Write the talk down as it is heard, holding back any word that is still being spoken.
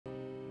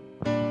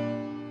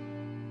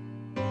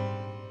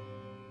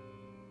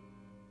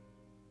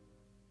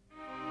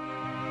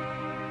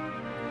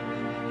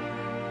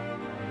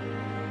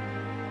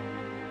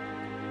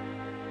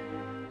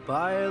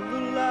by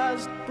the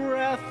last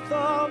breath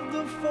of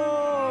the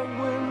four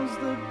winds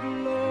that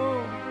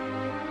blow.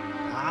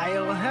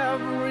 I'll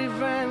have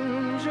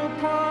revenge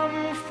upon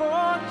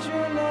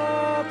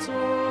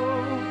Fortunato.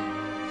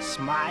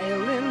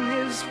 Smile in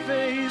his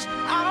face,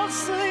 I'll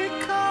say,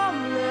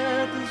 come,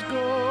 let us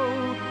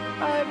go.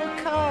 I've a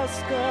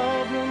cask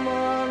of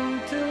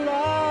Amontillado,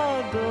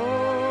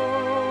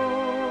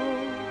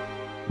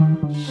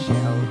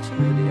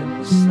 sheltered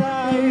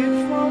inside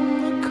from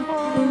the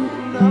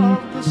cold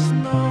of the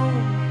snow.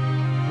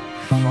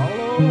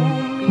 Follow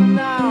me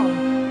now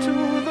to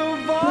the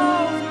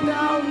vault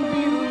down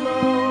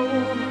below,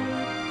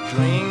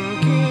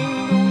 drinking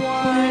the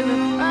wine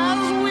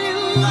as we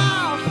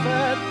laugh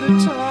at the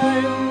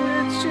time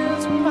which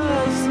is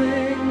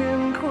passing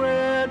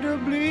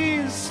incredibly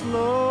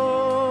slow.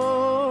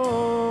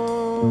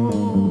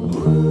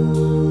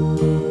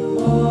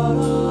 What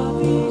are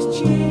these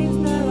chains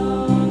that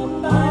are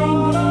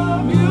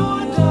binding your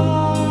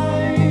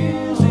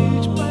dies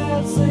each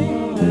passing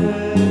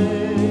day?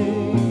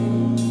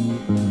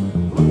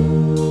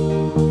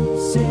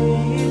 Say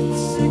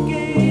it's a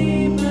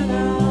game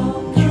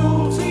and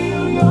you'll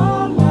feel your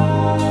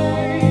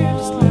life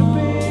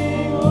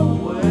slipping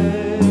away.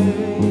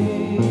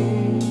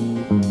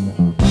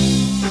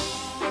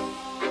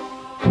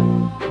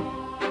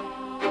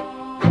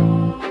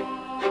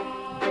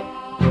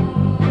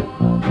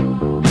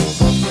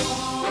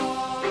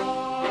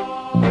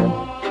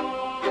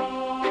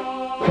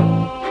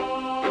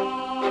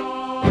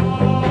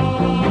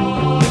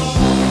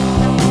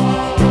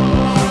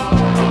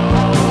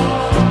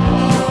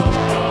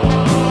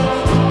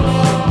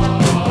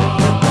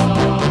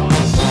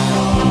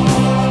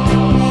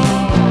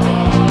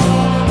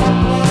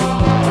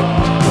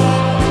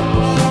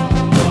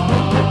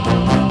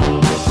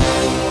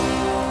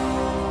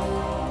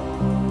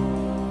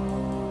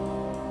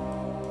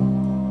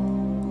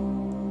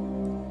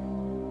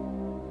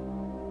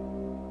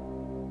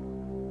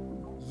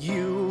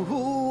 You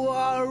who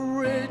are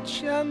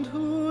rich and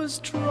whose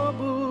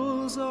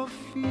troubles are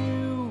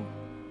few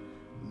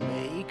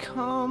may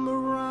come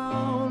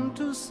around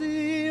to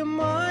see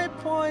my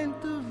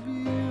point of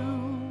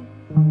view.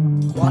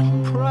 What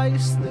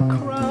price the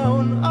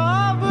crown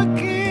of a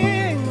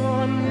king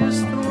on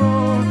his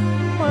throne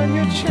when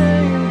you're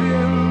chained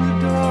in the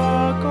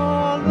dark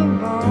all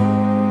alone?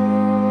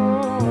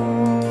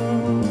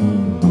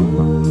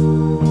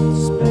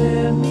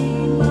 Spare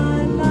me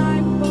my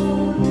life,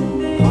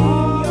 only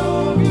part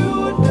of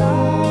your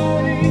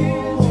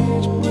dies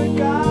each brick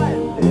I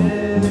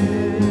lay.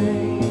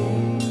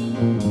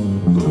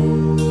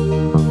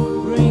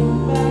 Bring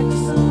back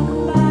some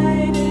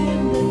light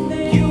in the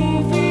day. You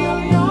feel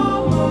your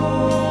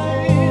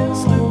mind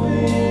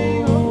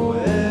slipping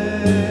away.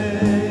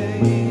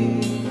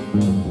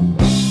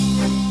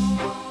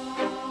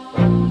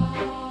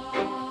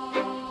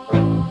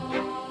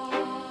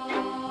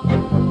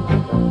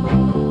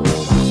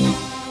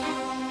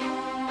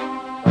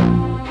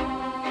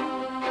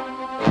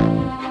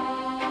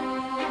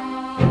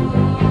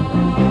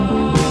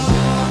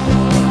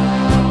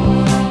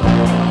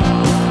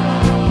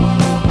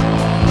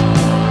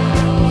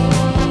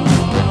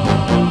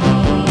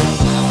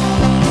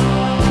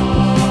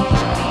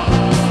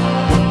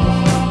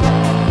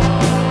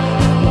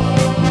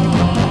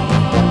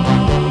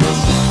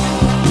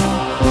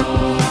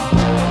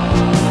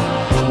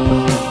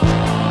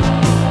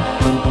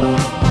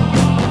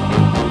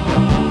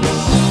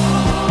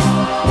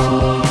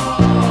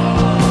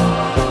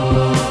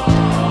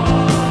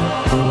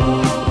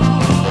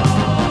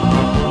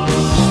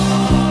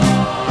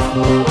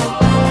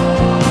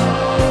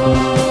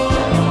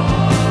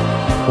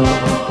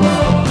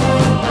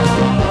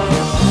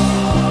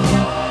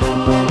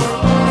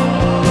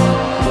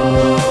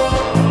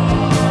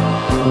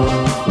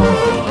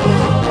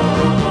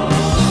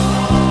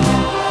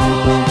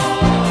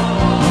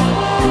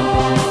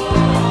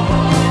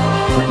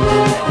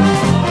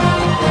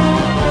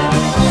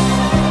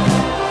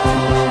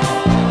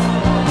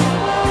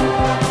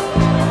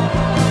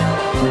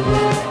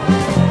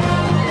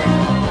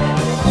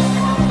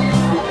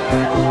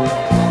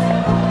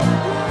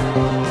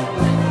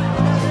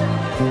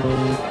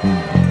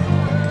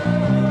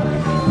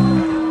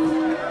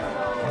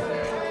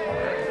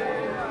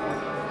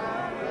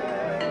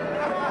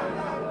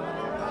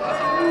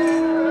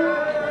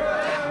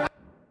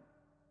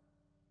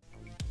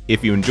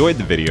 If you enjoyed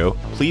the video,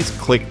 please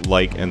click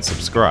like and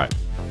subscribe.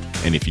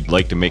 And if you'd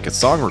like to make a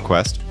song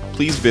request,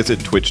 please visit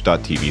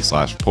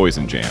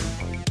twitch.tv/poisonjam.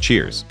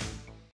 Cheers!